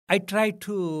I try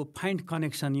to find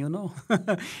connection,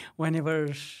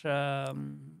 whenever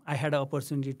I had an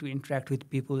opportunity to interact with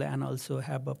people and also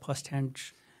have a first-hand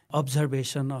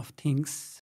observation of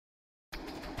things.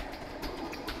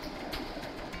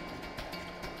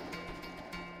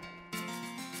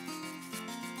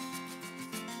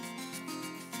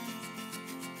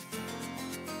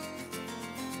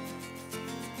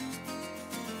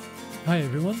 Hi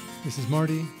everyone, this is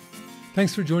Marty.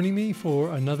 Thanks for joining me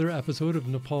for another episode of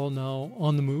Nepal Now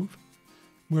on the Move,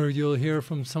 where you'll hear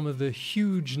from some of the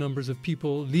huge numbers of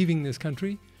people leaving this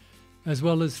country, as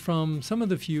well as from some of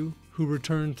the few who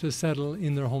return to settle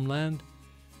in their homeland.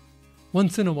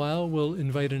 Once in a while, we'll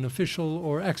invite an official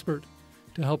or expert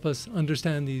to help us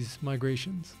understand these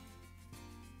migrations.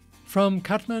 From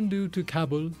Kathmandu to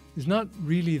Kabul is not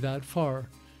really that far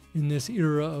in this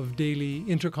era of daily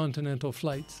intercontinental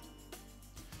flights.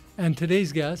 And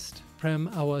today's guest, Prem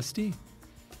Awasthi,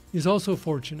 is also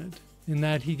fortunate in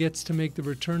that he gets to make the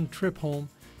return trip home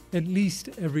at least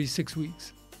every 6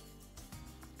 weeks.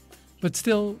 But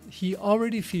still, he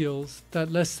already feels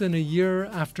that less than a year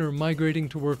after migrating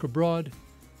to work abroad,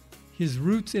 his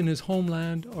roots in his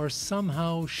homeland are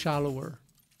somehow shallower.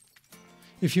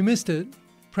 If you missed it,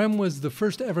 Prem was the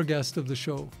first ever guest of the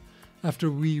show after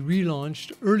we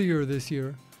relaunched earlier this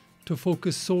year to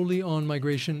focus solely on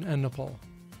migration and Nepal.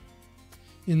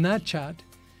 In that chat,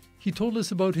 he told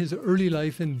us about his early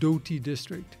life in Doti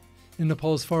district in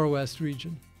Nepal's far west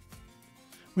region.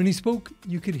 When he spoke,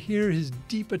 you could hear his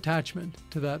deep attachment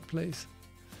to that place.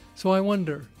 So I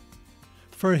wonder,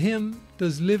 for him,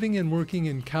 does living and working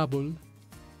in Kabul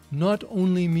not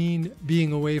only mean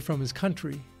being away from his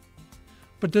country,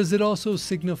 but does it also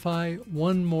signify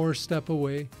one more step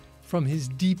away from his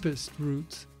deepest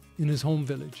roots in his home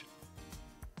village?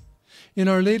 In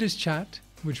our latest chat,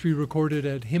 which we recorded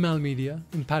at Himal Media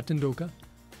in Patan Dhoka,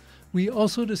 we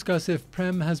also discuss if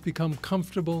Prem has become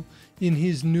comfortable in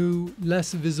his new,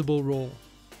 less visible role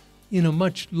in a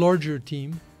much larger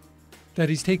team that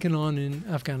he's taken on in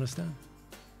Afghanistan.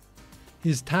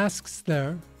 His tasks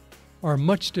there are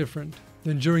much different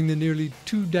than during the nearly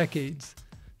 2 decades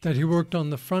that he worked on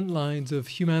the front lines of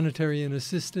humanitarian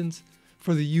assistance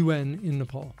for the UN in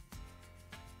Nepal.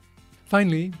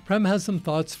 Finally, Prem has some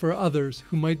thoughts for others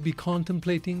who might be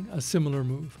contemplating a similar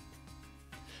move.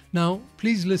 Now,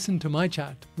 please listen to my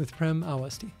chat with Prem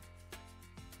Awasthi.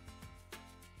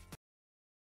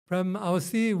 Prem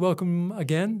Awasthi, welcome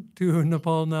again to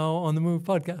Nepal Now on the Move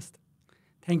podcast.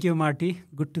 Thank you, Marty.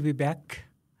 Good to be back.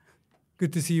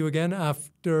 Good to see you again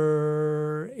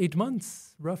after 8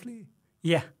 months, roughly.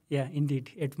 Yeah,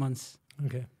 indeed, 8 months.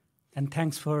 Okay. And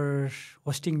thanks for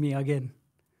hosting me again.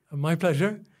 My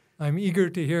pleasure. I'm eager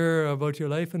to hear about your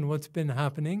life and what's been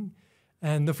happening.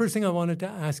 And the first thing I wanted to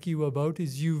ask you about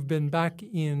is you've been back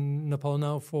in Nepal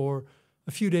now for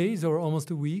a few days or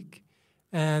almost a week.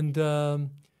 And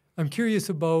I'm curious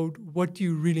about what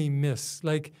you really miss.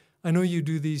 Like, I know you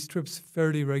do these trips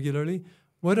fairly regularly.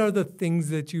 What are the things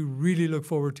that you really look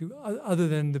forward to, other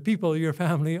than the people, your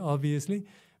family, obviously?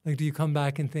 Like, do you come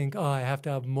back and think, I have to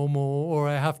have momo, or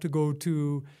I have to go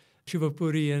to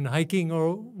Shivapuri and hiking,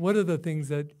 or what are the things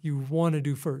that you want to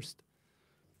do first?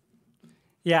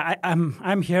 Yeah,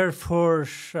 I'm here for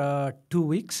 2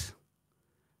 weeks.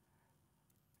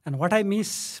 And what I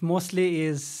miss mostly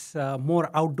is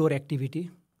more outdoor activity,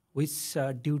 which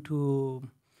due to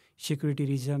security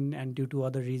reason and due to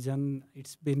other reason,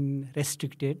 it's been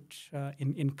restricted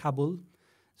in Kabul.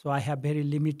 So I have very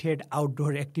limited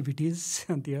outdoor activities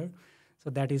there. So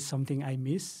that is something I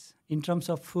miss. In terms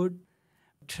of food,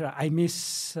 I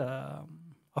miss,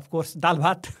 of course, dal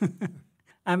bhat.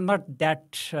 I'm not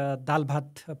that dal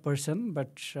bhat person,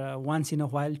 but once in a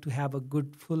while to have a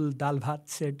good full dal bhat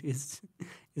set is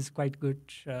quite good.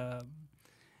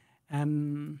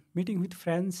 And meeting with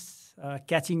friends,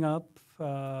 catching up,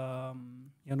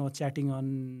 chatting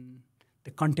on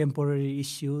the contemporary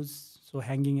issues, so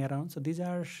hanging around. So these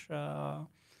are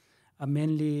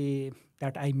mainly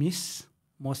that I miss.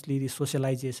 Mostly the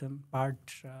socialization part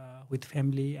with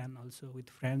family and also with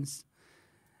friends.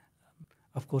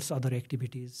 Of course, other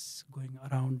activities going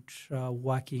around,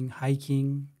 walking,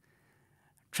 hiking,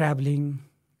 traveling.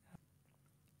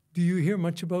 Do you hear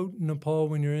much about Nepal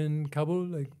when you're in Kabul,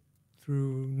 like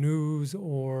through news,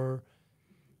 or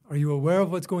are you aware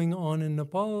of what's going on in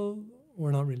Nepal,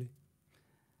 or not really?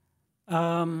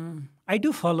 I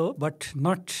do follow, but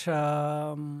not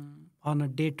on a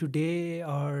day-to-day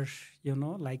or,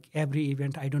 like every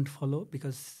event I don't follow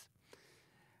because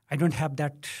I don't have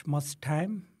that much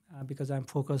time because I'm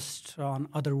focused on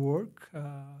other work.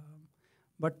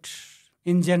 But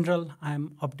in general,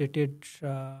 I'm updated,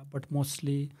 but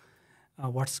mostly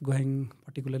what's going,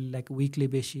 particularly like weekly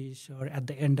basis or at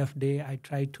the end of day, I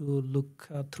try to look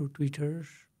through Twitter.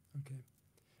 Okay.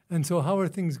 And so how are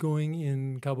things going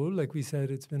in Kabul? Like we said,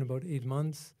 it's been about 8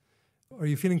 months. Are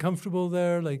you feeling comfortable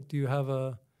there? Like, do you have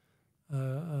a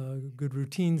good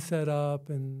routine set up?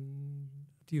 And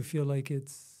do you feel like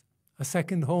it's a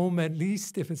second home, at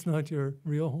least, if it's not your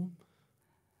real home?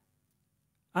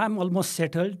 I'm almost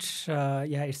settled.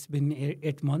 It's been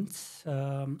 8 months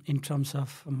in terms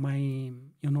of my,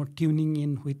 tuning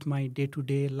in with my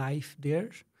day-to-day life there.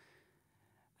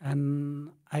 And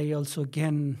I also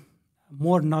gain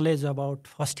more knowledge about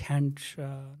first-hand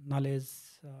knowledge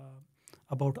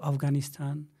about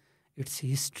Afghanistan, its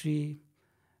history,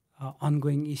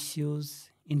 ongoing issues,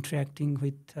 interacting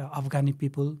with Afghani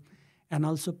people, and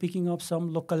also picking up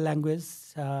some local language,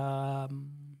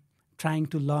 trying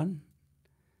to learn,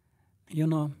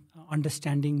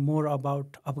 understanding more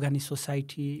about Afghani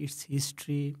society, its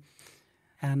history,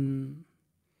 and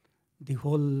the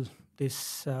whole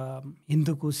this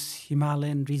Hindu Kush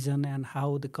Himalayan region and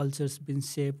how the culture's been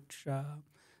shaped.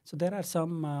 So there are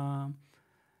some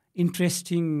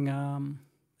interesting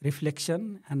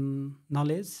reflection and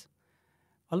knowledge.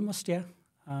 Almost,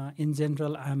 in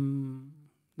general, I'm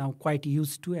now quite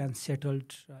used to and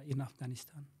settled in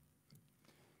Afghanistan.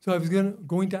 So I was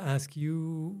going to ask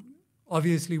you,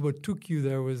 obviously what took you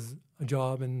there was a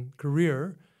job and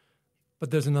career,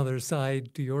 but there's another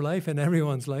side to your life and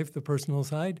everyone's life, the personal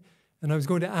side. And I was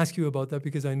going to ask you about that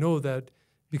because I know that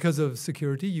because of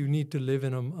security, you need to live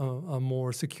in a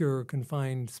more secure,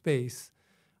 confined space.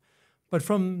 But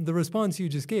from the response you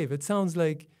just gave, it sounds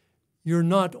like you're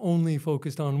not only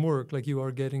focused on work, like you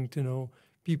are getting to know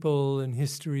people and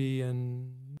history.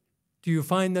 And do you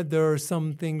find that there are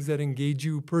some things that engage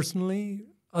you personally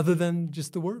other than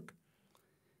just the work?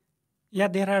 Yeah,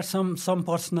 there are some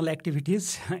personal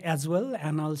activities as well,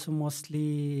 and also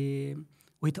mostly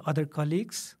with other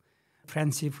colleagues,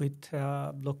 friendship with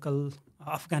local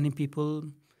Afghani people,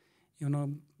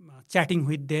 chatting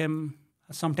with them,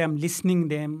 sometimes listening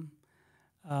them.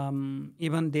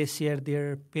 Even they share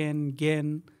their pain,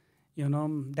 gain,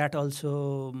 that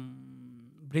also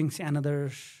brings another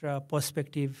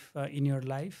perspective in your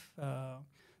life.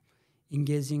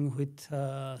 Engaging with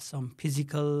some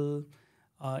physical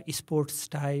sports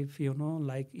type,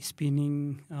 like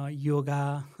spinning,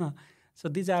 yoga. So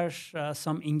these are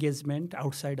some engagement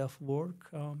outside of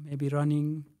work, maybe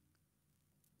running.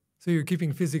 So you're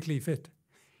keeping physically fit?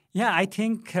 Yeah, I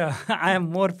think I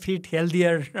am more fit,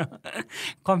 healthier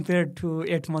compared to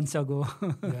 8 months ago.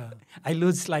 Yeah. I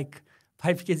lose like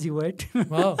 5 kg weight.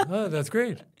 Wow, that's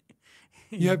great.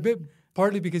 You have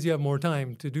partly because you have more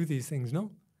time to do these things,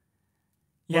 no?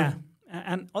 Yeah,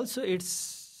 and also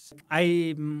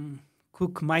I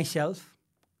cook myself.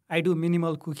 I do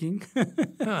minimal cooking.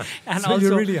 And so also,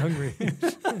 you're really hungry.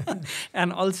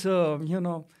 And also,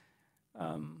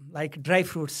 like dry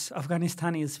fruits.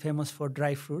 Afghanistan is famous for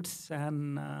dry fruits,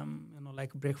 and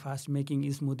like breakfast, making a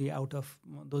smoothie out of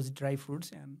those dry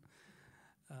fruits, and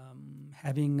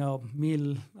having a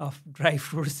meal of dry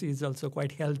fruits is also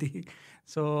quite healthy.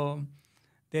 So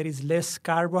there is less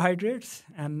carbohydrates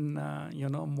and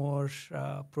more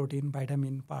protein,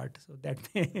 vitamin part. So that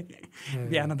may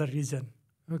be another reason.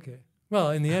 Okay.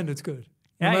 Well, in the end, it's good.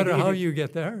 No matter how you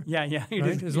get there. Yeah,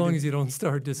 right? As long as you don't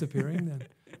start disappearing, then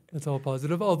that's all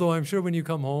positive. Although I'm sure when you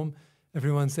come home,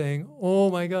 everyone's saying, "Oh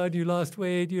my God, you lost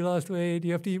weight. You have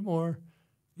to eat more."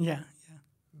 Yeah.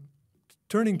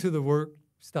 Turning to the work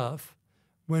stuff,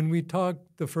 when we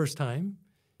talked the first time,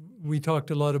 we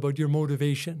talked a lot about your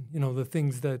motivation, the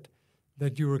things that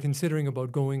you were considering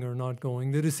about going or not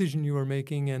going, the decision you were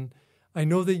making. And I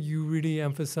know that you really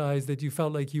emphasized that you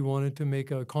felt like you wanted to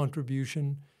make a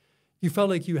contribution. You felt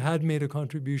like you had made a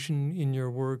contribution in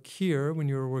your work here when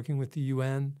you were working with the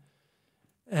UN,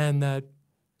 and that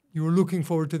you were looking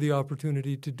forward to the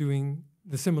opportunity to doing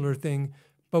the similar thing,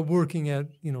 but working at,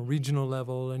 regional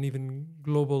level and even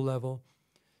global level.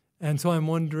 And so I'm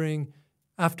wondering,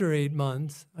 after 8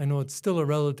 months, I know it's still a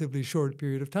relatively short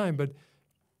period of time, but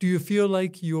do you feel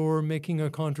like you're making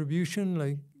a contribution?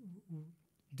 Like,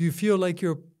 do you feel like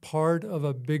you're part of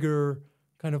a bigger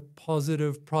kind of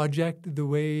positive project the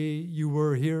way you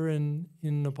were here in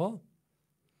Nepal?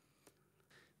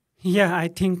 Yeah, I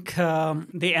think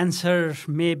the answer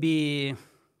may be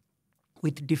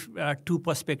with two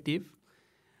perspectives.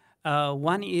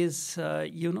 One is, a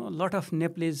lot of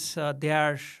Nepalese, they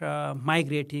are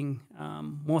migrating,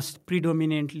 most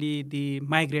predominantly the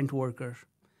migrant worker,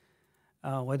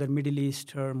 whether Middle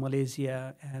East or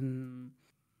Malaysia. And,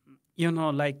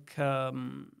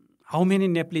 how many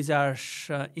Nepalese are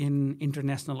in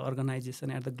international organization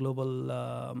at the global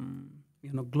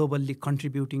globally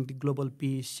contributing to global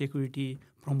peace, security,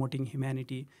 promoting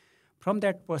humanity. From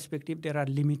that perspective, there are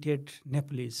limited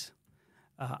Nepalese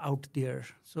out there.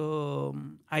 So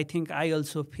I think I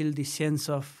also feel the sense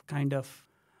of kind of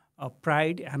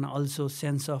pride and also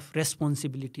sense of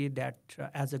responsibility that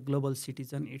as a global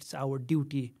citizen, it's our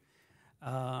duty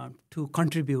to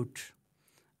contribute,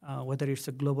 whether it's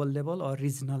a global level or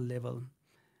regional level.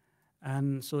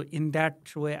 And so in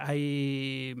that way,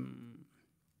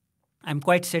 I'm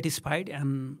quite satisfied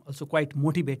and also quite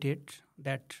motivated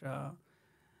that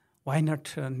why not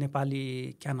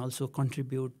Nepali can also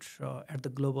contribute at the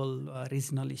global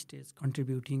regional stage,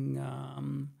 contributing,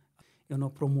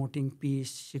 promoting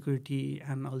peace, security,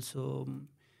 and also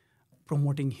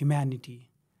promoting humanity.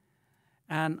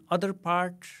 And other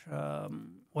part,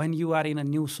 when you are in a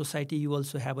new society, you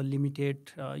also have a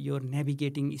limited your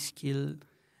navigating skill,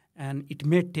 and it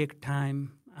may take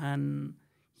time. And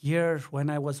here, when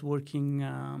I was working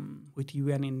with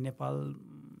UN in Nepal,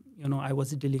 I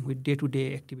was dealing with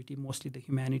day-to-day activity, mostly the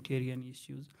humanitarian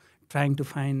issues, trying to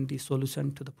find the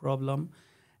solution to the problem.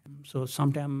 So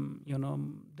sometimes,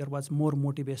 there was more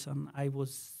motivation. I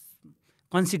was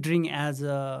considering as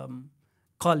a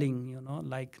calling,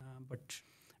 but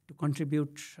to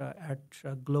contribute at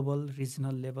a global,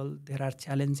 regional level, there are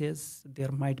challenges.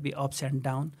 There might be ups and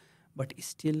downs, but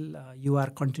still you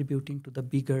are contributing to the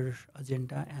bigger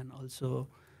agenda and also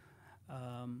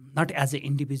not as an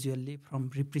individually,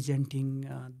 from representing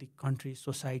the country,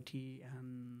 society,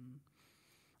 and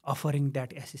offering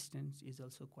that assistance is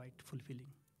also quite fulfilling.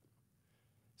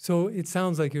 So it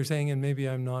sounds like you're saying, and maybe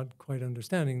I'm not quite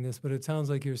understanding this, but it sounds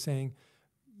like you're saying,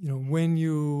 when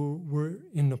you were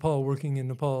in Nepal, working in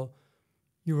Nepal,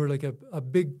 you were like a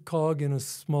big cog in a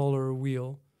smaller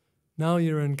wheel. Now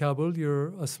you're in Kabul,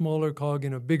 you're a smaller cog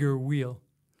in a bigger wheel.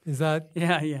 Is that?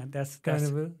 Yeah. That's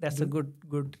a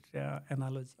good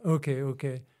analogy.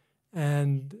 Okay.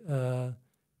 And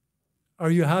are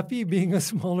you happy being a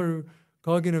smaller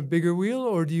cog in a bigger wheel,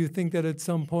 or do you think that at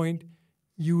some point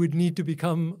you would need to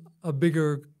become a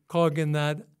bigger cog in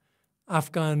that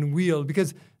Afghan wheel?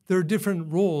 Because there are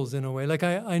different roles in a way. Like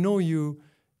I know you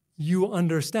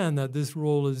understand that this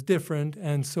role is different,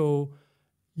 and so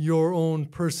your own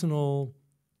personal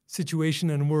situation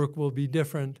and work will be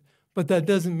different. But that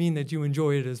doesn't mean that you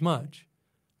enjoy it as much,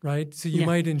 right? So you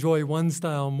might enjoy one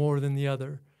style more than the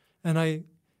other. And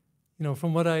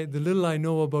from the little I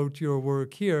know about your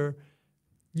work here,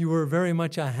 you were very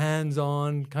much a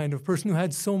hands-on kind of person who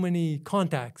had so many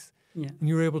contacts. Yeah. And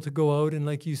you were able to go out and,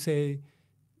 like you say,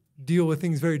 deal with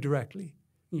things very directly.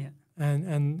 Yeah.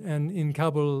 And in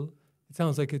Kabul, it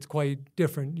sounds like it's quite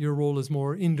different. Your role is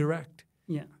more indirect.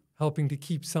 Yeah. Helping to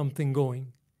keep something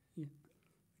going. Yeah.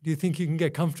 Do you think you can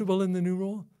get comfortable in the new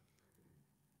role?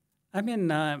 I mean,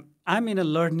 I'm in a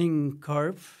learning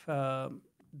curve.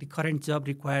 The current job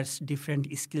requires different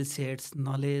skill sets,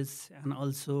 knowledge, and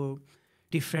also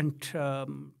different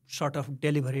sort of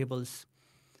deliverables.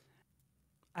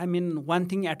 I mean, one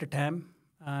thing at a time.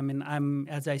 I mean,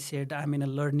 as I said, I'm in a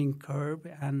learning curve,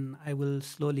 and I will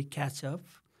slowly catch up.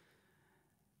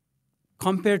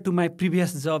 Compared to my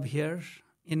previous job here,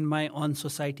 in my own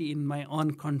society, in my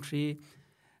own country,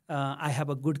 I have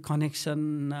a good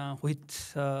connection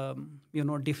with,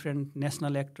 different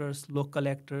national actors, local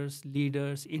actors,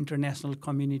 leaders, international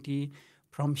community,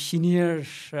 from senior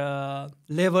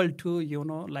level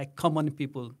to, common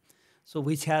people. So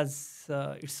which has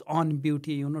its own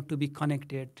beauty, to be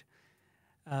connected.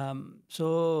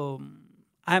 So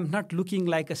I'm not looking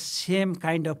like a same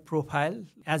kind of profile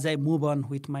as I move on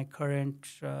with my current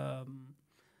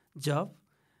job.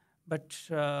 But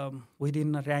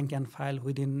within a rank and file,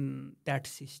 within that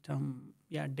system,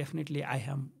 definitely I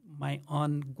have my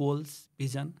own goals,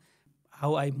 vision,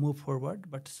 how I move forward.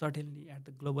 But certainly at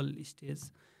the global stage,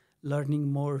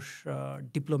 learning more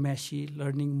diplomacy,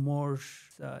 learning more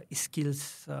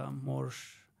skills, more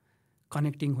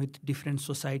connecting with different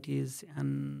societies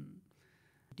and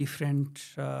different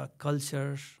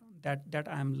cultures that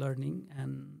I'm learning.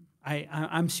 And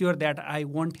I'm sure that I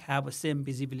won't have the same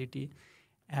visibility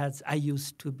as I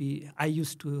used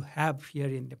to have here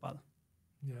in Nepal.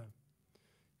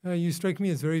 Yeah. You strike me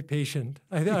as very patient.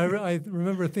 I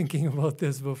remember thinking about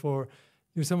this before.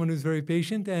 You're someone who's very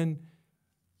patient, and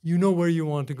you know where you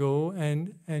want to go,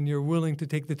 and you're willing to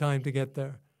take the time to get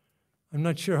there. I'm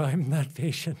not sure I'm that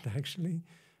patient, actually.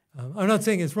 I'm not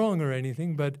saying it's wrong or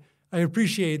anything, but I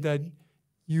appreciate that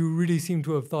you really seem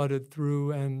to have thought it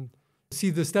through and see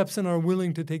the steps and are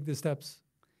willing to take the steps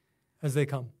as they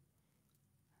come.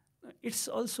 It's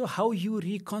also how you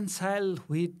reconcile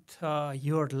with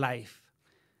your life.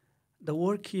 The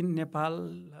work in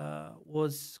Nepal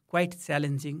was quite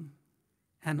challenging,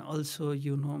 and also,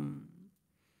 you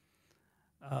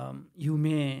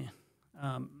may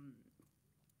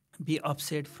be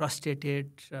upset,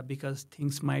 frustrated because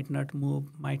things might not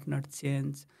move, might not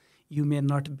change. You may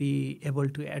not be able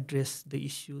to address the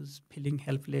issues, feeling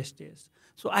helpless days.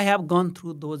 So I have gone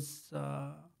through those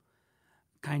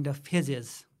kind of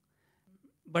phases.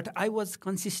 But I was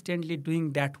consistently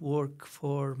doing that work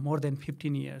for more than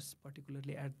 15 years,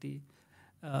 particularly at the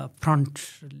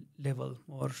front level,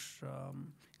 or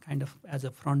kind of as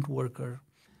a front worker.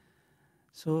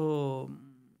 So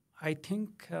I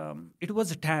think it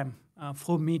was a time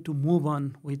for me to move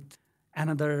on with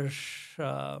another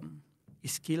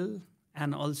skill,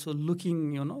 and also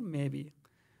looking, maybe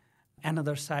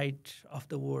another side of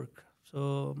the work.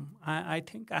 So I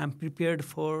think I'm prepared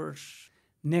for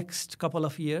next couple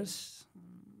of years,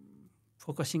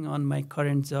 focusing on my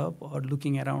current job or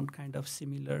looking around kind of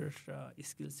similar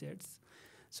skill sets.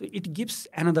 So it gives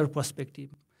another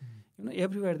perspective.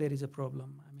 Everywhere there is a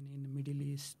problem. I mean, in the Middle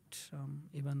East,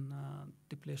 even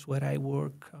the place where I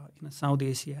work, in South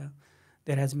Asia,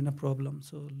 there has been a problem.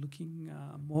 So looking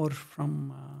more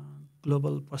from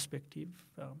global perspective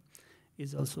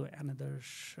is also another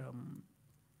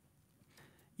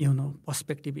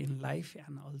perspective in life,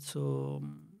 and also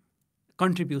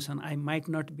contribution. I might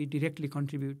not be directly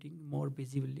contributing more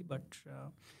visibly, but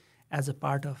as a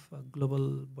part of a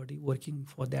global body working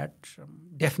for that,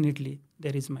 definitely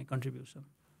there is my contribution.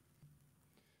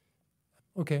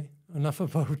 Okay, enough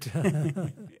about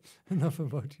your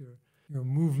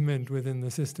movement within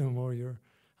the system, or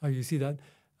how you see that.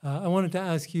 I wanted to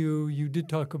ask you. You did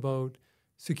talk about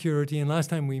security, and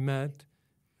last time we met,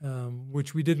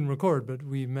 which we didn't record, but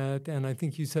we met, and I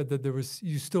think you said that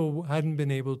you still hadn't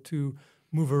been able to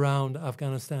move around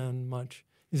Afghanistan much.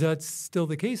 Is that still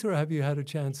the case, or have you had a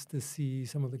chance to see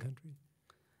some of the country?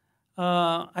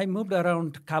 I moved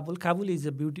around Kabul. Kabul is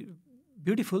a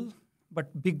beautiful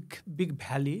but big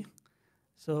valley.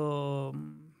 So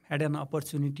had an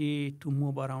opportunity to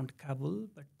move around Kabul,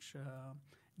 but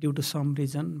due to some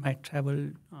reason, my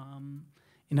travel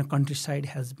in a countryside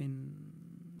has been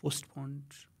postponed.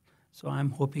 So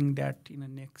I'm hoping that in the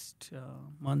next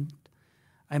month,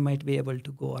 I might be able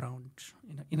to go around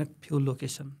in a few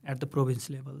locations at the province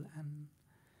level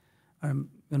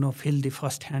and feel the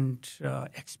first-hand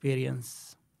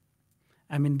experience.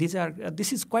 I mean,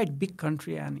 this is quite big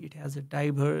country, and it has a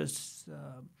diverse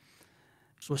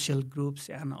social groups,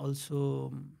 and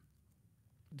also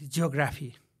the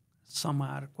geography. Some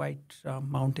are quite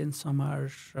mountains, some are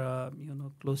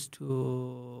close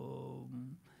to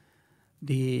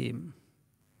the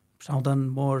southern,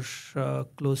 more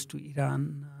close to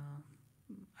Iran.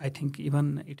 I think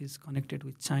even it is connected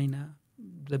with China,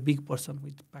 the big portion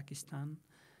with Pakistan,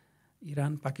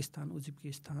 Iran, Pakistan,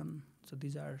 Uzbekistan. So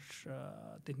these are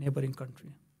the neighboring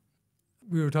country.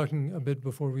 We were talking a bit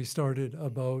before we started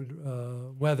about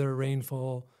weather,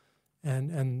 rainfall,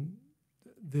 and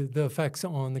the effects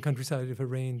on the countryside if it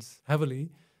rains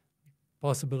heavily,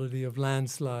 possibility of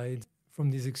landslides from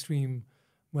these extreme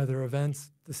weather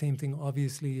events. The same thing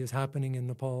obviously is happening in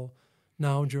Nepal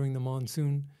now during the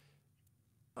monsoon.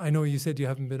 I know you said you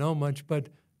haven't been out much, but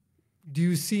do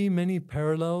you see many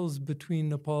parallels between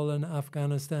Nepal and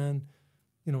Afghanistan,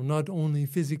 not only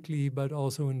physically, but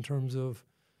also in terms of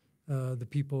the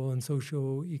people and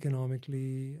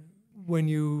socio-economically? When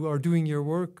you are doing your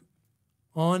work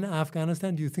on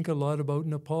Afghanistan, do you think a lot about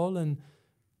Nepal and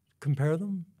compare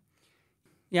them?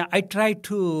 Yeah, I try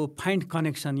to find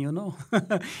connection,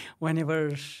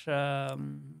 whenever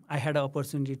I had an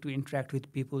opportunity to interact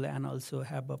with people and also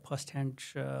have a first-hand,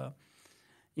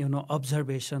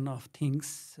 observation of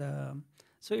things.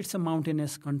 So it's a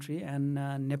mountainous country, and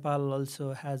Nepal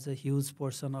also has a huge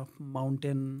portion of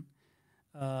mountain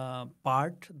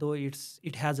part, though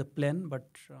it has a plain, but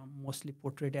mostly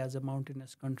portrayed as a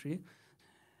mountainous country.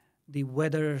 The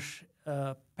weather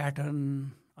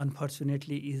pattern,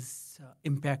 unfortunately, is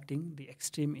impacting. The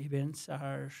extreme events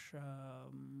are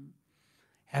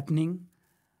happening.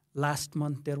 Last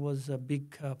month, there was a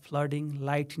big flooding,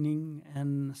 lightning,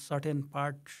 and certain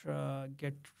parts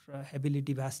get heavily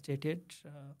devastated.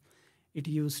 It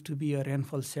used to be a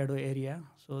rainfall shadow area,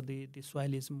 so the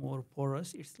soil is more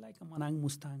porous. It's like a Manang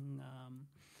Mustang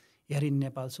here in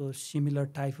Nepal, so similar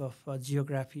type of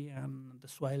geography and the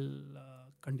soil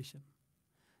condition.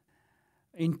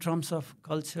 In terms of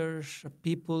cultures,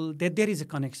 people, there is a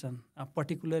connection.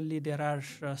 Particularly, there are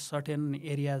certain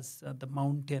areas, the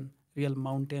mountain, real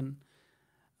mountain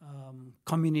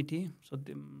community. So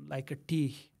like a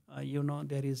tea,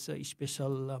 there is a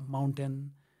special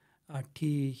mountain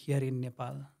tea here in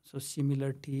Nepal. So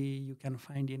similar tea you can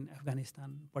find in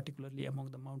Afghanistan, particularly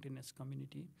among the mountainous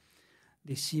community.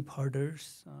 The sheep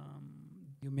herders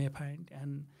you may find.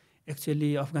 And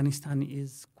actually Afghanistan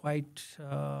is quite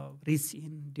rich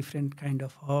in different kind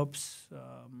of herbs,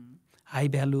 high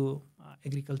value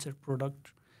agriculture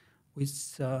product,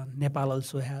 which Nepal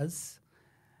also has.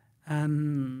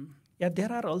 And yeah,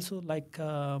 there are also like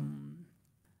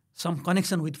some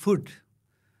connection with food.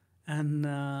 And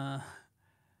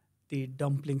the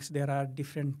dumplings, there are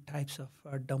different types of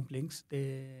dumplings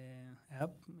they have.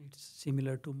 It's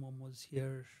similar to momos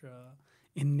here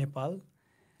in Nepal.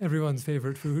 Everyone's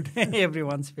favorite food.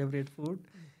 Everyone's favorite food.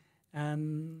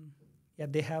 And yeah,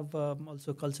 they have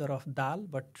also culture of dal,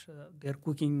 but their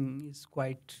cooking is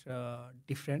quite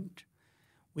different.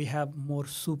 We have more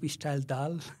soup-style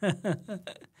dal.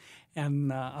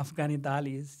 And Afghani dal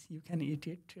is, you can eat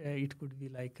it. It could be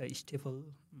like a staple.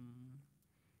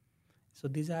 So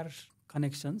these are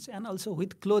connections. And also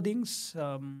with clothings,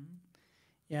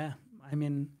 yeah, I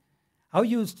mean, how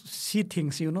you see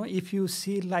things, if you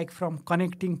see like from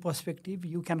connecting perspective,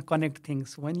 you can connect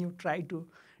things. When you try to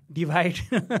divide,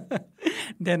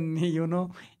 then,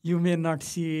 you may not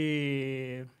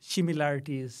see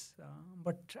similarities.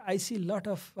 But I see a lot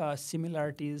of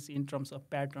similarities in terms of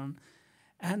pattern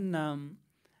and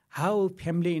how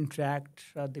family interact,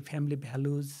 the family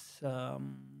values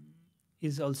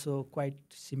is also quite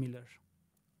similar.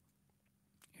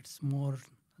 It's more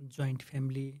joint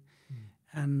family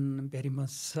and very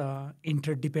much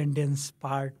interdependence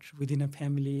part within a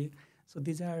family. So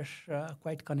these are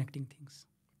quite connecting things.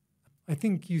 I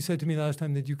think you said to me last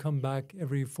time that you come back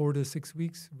every 4 to 6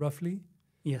 weeks, roughly.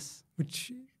 Yes.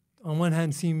 Which on one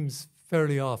hand seems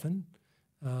fairly often,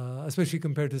 especially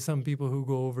compared to some people who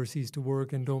go overseas to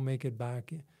work and don't make it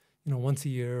back, once a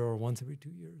year or once every 2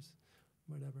 years,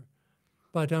 whatever.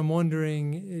 But I'm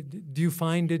wondering, do you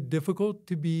find it difficult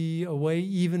to be away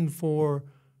even for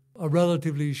a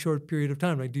relatively short period of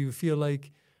time? Like, do you feel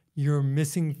like you're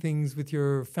missing things with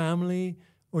your family,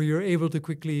 or you're able to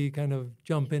quickly kind of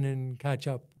jump in and catch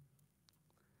up?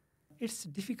 It's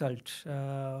difficult.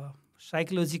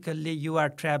 Psychologically, you are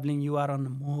traveling, you are on the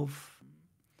move.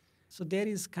 So there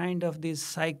is kind of this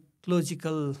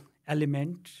psychological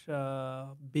element,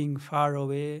 being far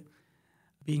away,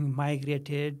 being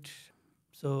migrated.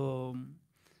 So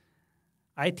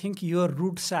I think your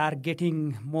roots are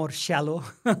getting more shallow.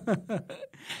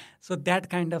 So that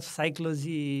kind of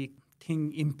psychology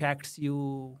thing impacts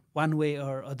you one way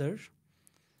or other.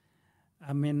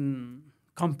 I mean,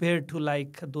 compared to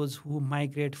like those who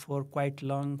migrate for quite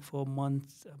long, for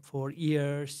months, for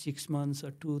years, 6 months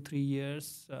or 2-3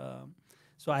 years.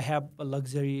 So I have a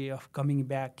luxury of coming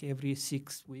back every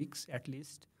 6 weeks at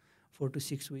least. 4 to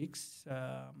 6 weeks,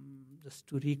 just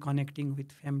to reconnecting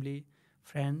with family,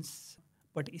 friends.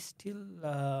 But still,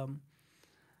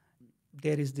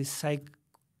 there is this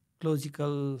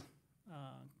psychological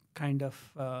kind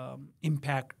of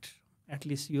impact. At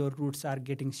least your roots are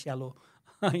getting shallow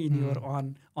in your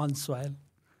on soil.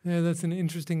 Yeah, that's an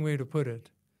interesting way to put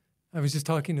it. I was just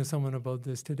talking to someone about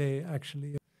this today,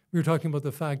 actually. We were talking about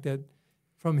the fact that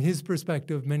from his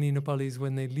perspective, many Nepalis,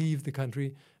 when they leave the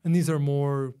country, and these are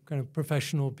more kind of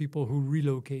professional people who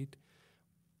relocate,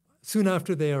 soon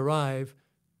after they arrive,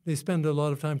 they spend a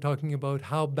lot of time talking about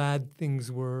how bad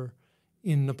things were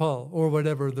in Nepal or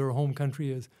whatever their home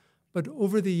country is. But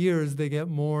over the years, they get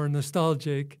more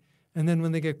nostalgic. And then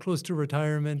when they get close to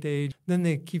retirement age, then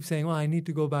they keep saying, well, I need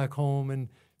to go back home and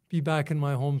be back in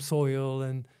my home soil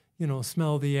and,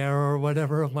 smell the air or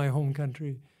whatever of my home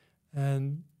country.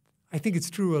 And I think it's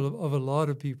true of a lot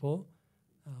of people.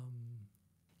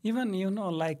 Even,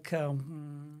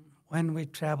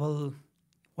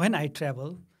 when I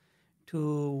travel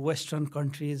to Western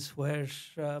countries where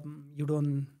you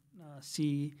don't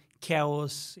see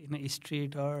chaos in a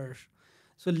street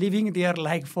so living there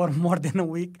like for more than a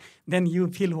week, then you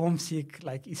feel homesick,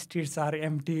 like streets are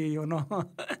empty,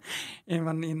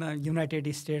 Even in the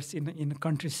United States, in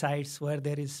countrysides where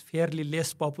there is fairly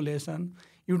less population,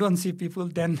 you don't see people,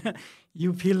 then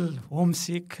you feel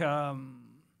homesick,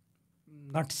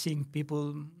 not seeing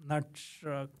people, not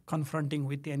confronting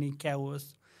with any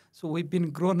chaos. So we've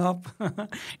been grown up.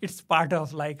 It's part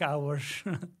of like our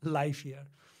life here.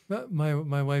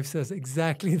 My wife says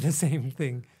exactly the same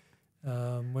thing.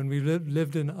 When we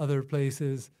lived in other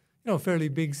places, fairly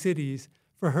big cities,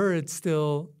 for her it's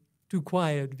still too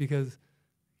quiet because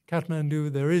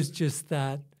Kathmandu, there is just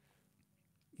that,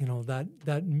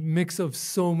 that mix of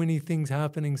so many things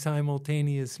happening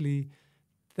simultaneously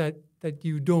that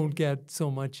you don't get so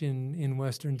much in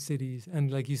Western cities. And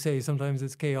like you say, sometimes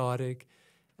it's chaotic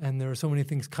and there are so many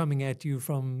things coming at you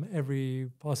from every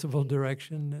possible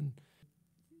direction. And,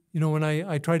 when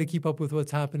I try to keep up with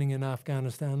what's happening in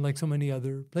Afghanistan, like so many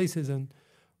other places, and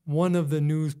one of the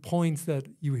news points that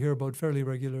you hear about fairly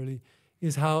regularly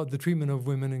is how the treatment of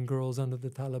women and girls under the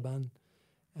Taliban.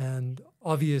 And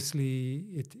obviously,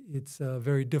 it's a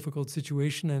very difficult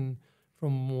situation, and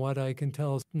from what I can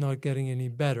tell, it's not getting any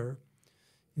better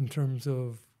in terms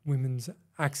of women's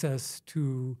access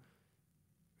to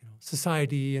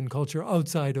society and culture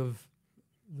outside of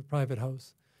the private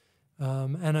house.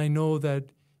 And I know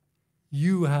that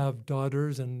you have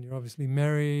daughters, and you're obviously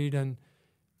married. And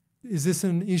is this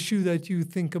an issue that you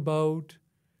think about?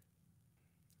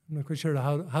 I'm not quite sure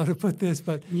how to put this,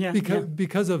 but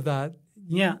because of that.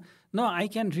 Yeah. No, I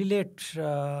can relate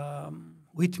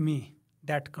with me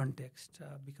that context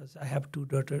because I have two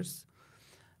daughters.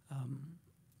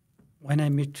 When I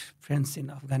meet friends in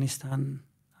Afghanistan,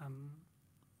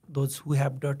 those who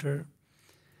have daughter,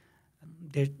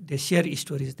 they share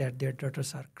stories that their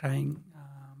daughters are crying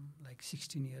like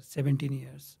 16 years, 17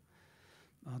 years.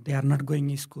 They are not going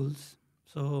to schools.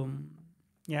 So,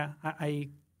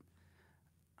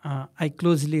 I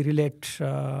closely relate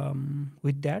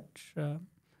with that.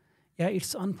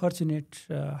 It's unfortunate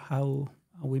how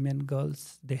women,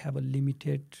 girls, they have a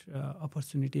limited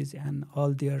opportunities and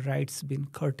all their rights been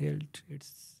curtailed.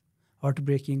 It's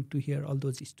heartbreaking to hear all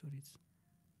those stories.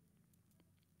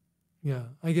 Yeah,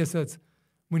 I guess that's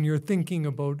when you're thinking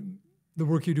about the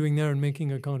work you're doing there and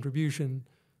making a contribution,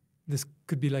 this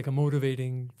could be like a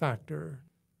motivating factor,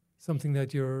 something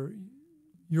that your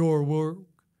work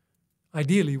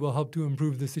ideally will help to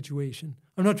improve the situation.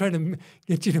 I'm not trying to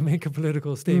get you to make a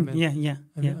political statement.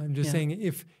 I'm just saying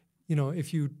if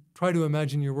you try to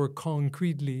imagine your work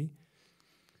concretely.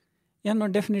 Yeah, no,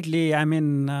 definitely. I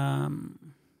mean,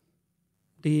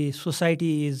 the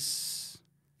society is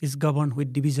governed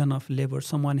with division of labor.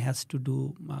 Someone has to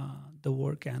do the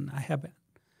work, and I have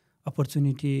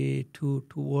opportunity to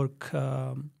work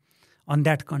on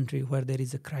that country where there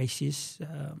is a crisis.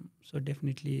 So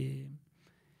definitely,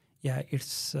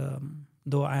 it's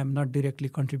though I am not directly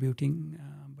contributing,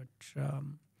 but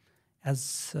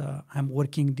as I'm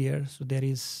working there, so there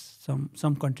is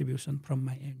some contribution from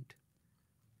my end.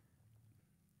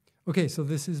 Okay, so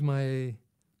this is my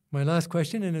last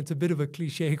question, and it's a bit of a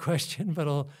cliche question, but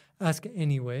I'll ask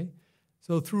anyway.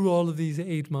 So through all of these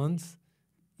 8 months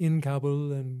in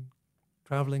Kabul and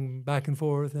traveling back and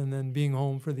forth and then being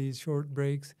home for these short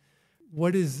breaks,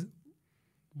 what is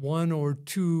one or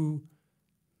two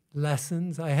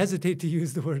lessons? I hesitate to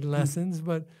use the word lessons,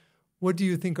 but what do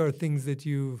you think are things that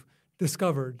you've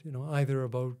discovered, either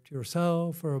about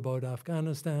yourself or about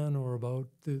Afghanistan or about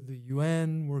the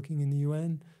UN, working in the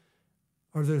UN?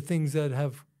 Are there things that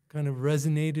have kind of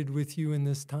resonated with you in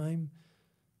this time?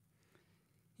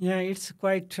 Yeah, it's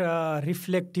quite a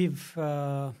reflective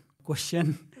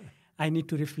question. I need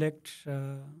to reflect.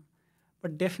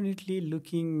 But definitely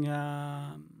looking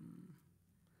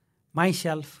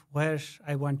myself, where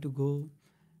I want to go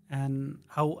and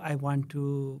how I want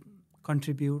to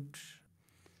contribute.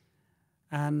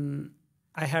 And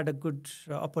I had a good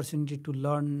opportunity to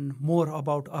learn more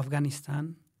about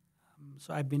Afghanistan.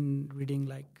 So I've been reading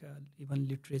even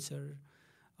literature,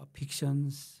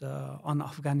 fictions on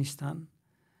Afghanistan.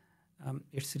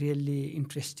 It's really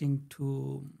interesting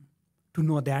to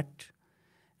know that.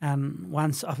 And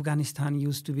once Afghanistan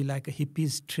used to be like a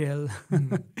hippie's trail,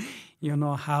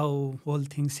 how whole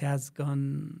things has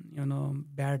gone,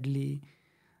 badly.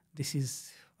 This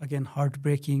is, again,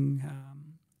 heartbreaking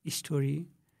story.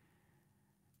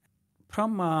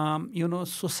 From,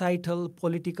 societal,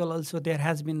 political also, there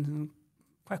has been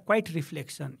quite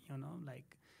reflection,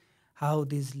 how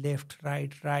this left,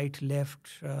 right, left,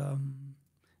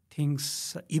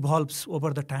 things evolves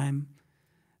over the time.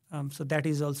 So that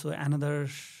is also another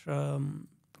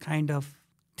kind of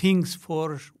things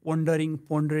for wondering,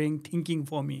 pondering, thinking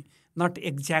for me. Not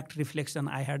exact reflection,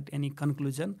 I had any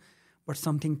conclusion, but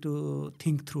something to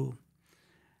think through.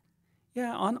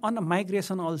 Yeah, on the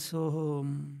migration also,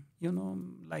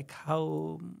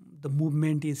 how the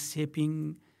movement is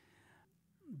shaping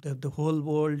the whole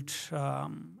world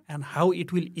and how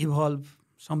it will evolve,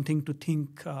 something to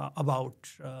think about.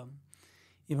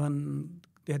 Even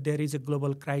there is a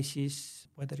global crisis,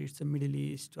 whether it's the Middle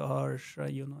East or,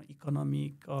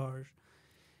 economic or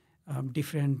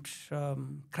different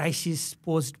crises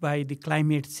posed by the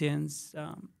climate change.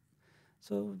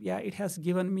 So, it has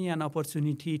given me an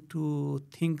opportunity to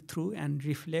think through and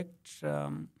reflect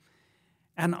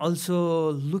and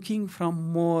also looking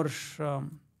from more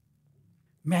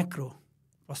macro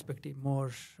perspective,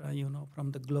 more,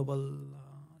 from the global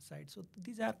side. So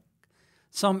these are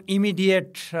some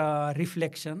immediate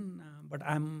reflection, but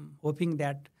I'm hoping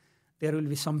that there will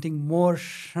be something more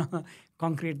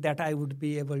concrete that I would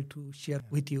be able to share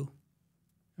with you.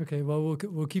 Okay, well,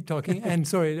 we'll keep talking. And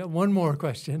sorry, one more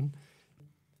question.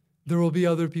 There will be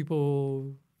other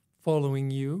people following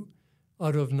you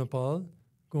out of Nepal,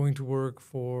 going to work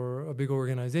for a big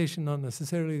organization, not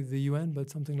necessarily the UN, but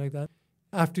something like that.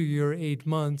 After your 8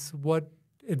 months, what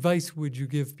advice would you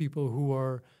give people who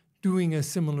are doing a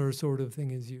similar sort of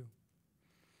thing as you?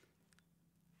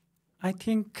 I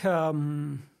think,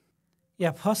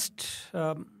 first,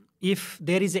 if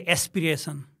there is an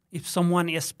aspiration, if someone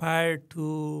aspires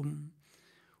to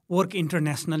work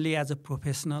internationally as a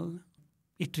professional,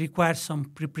 it requires some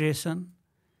preparation,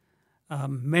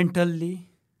 mentally,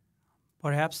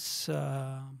 perhaps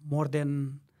more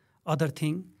than other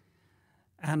thing,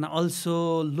 and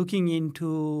also looking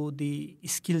into the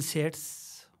skill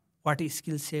sets, what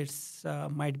skill sets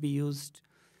might be used,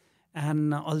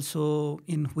 and also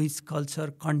in which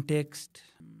culture context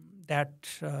that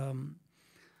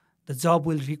the job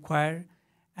will require.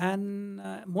 And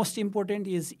most important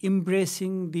is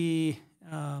embracing the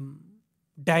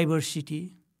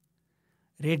diversity,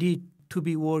 ready to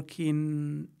be work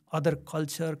in other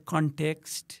culture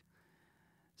context.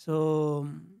 So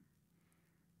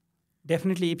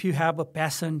definitely if you have a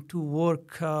passion to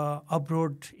work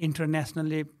abroad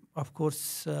internationally, of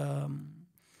course,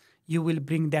 you will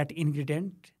bring that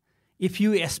ingredient. If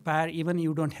you aspire, even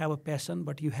you don't have a passion,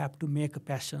 but you have to make a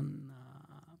passion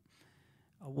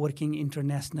working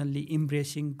internationally,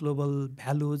 embracing global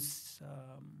values,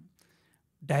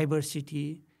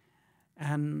 diversity,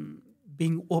 and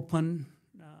being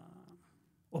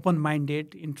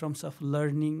open-minded in terms of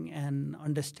learning and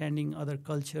understanding other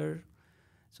culture.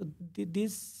 So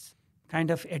this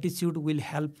kind of attitude will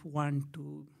help one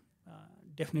to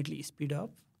definitely speed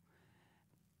up.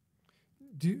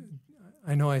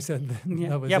 I know I said that.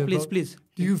 That was please.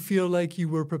 Do you feel like you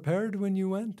were prepared when you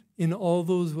went in all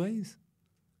those ways?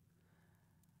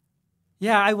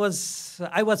 Yeah, I was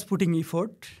putting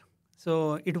effort.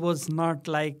 So it was not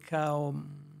like,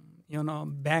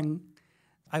 bang.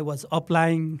 I was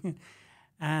applying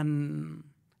and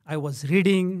I was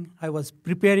reading. I was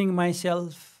preparing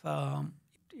myself.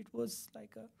 It was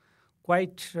like a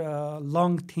quite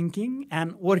long thinking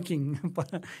and working.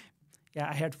 Yeah,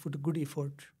 I had put good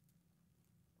effort.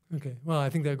 Okay. Well, I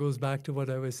think that goes back to what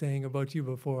I was saying about you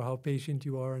before, how patient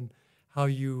you are and how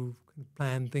you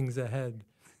plan things ahead.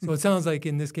 So it sounds like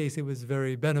in this case it was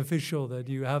very beneficial that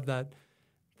you have that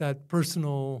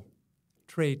personal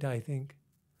trait, I think.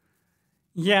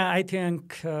 Yeah, I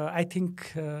think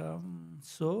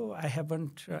so. I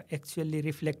haven't actually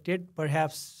reflected.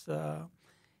 Perhaps,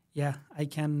 I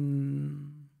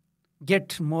can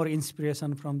get more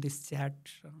inspiration from this chat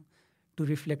to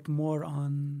reflect more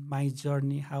on my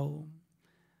journey, how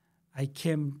I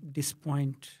came this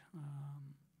point.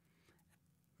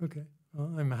 Okay.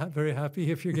 Well, I'm very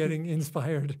happy if you're getting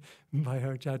inspired by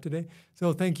our chat today.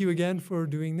 So thank you again for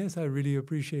doing this. I really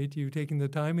appreciate you taking the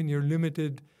time in your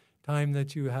limited time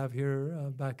that you have here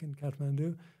back in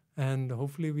Kathmandu. And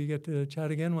hopefully we get to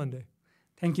chat again one day.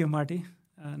 Thank you, Marty,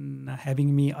 and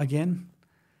having me again.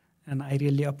 And I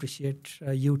really appreciate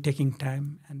you taking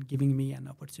time and giving me an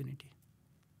opportunity.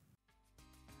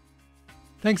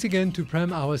 Thanks again to Prem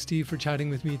Awasthi for chatting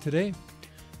with me today.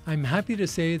 I'm happy to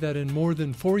say that in more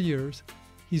than 4 years,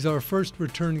 he's our first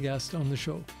return guest on the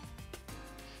show.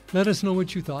 Let us know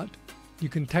what you thought. You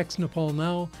can text Nepal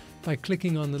Now by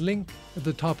clicking on the link at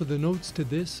the top of the notes to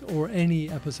this or any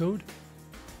episode.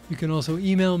 You can also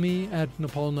email me at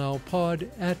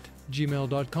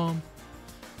nepalnowpod@gmail.com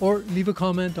or leave a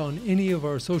comment on any of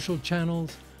our social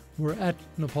channels. We're at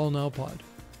Nepal Now Pod.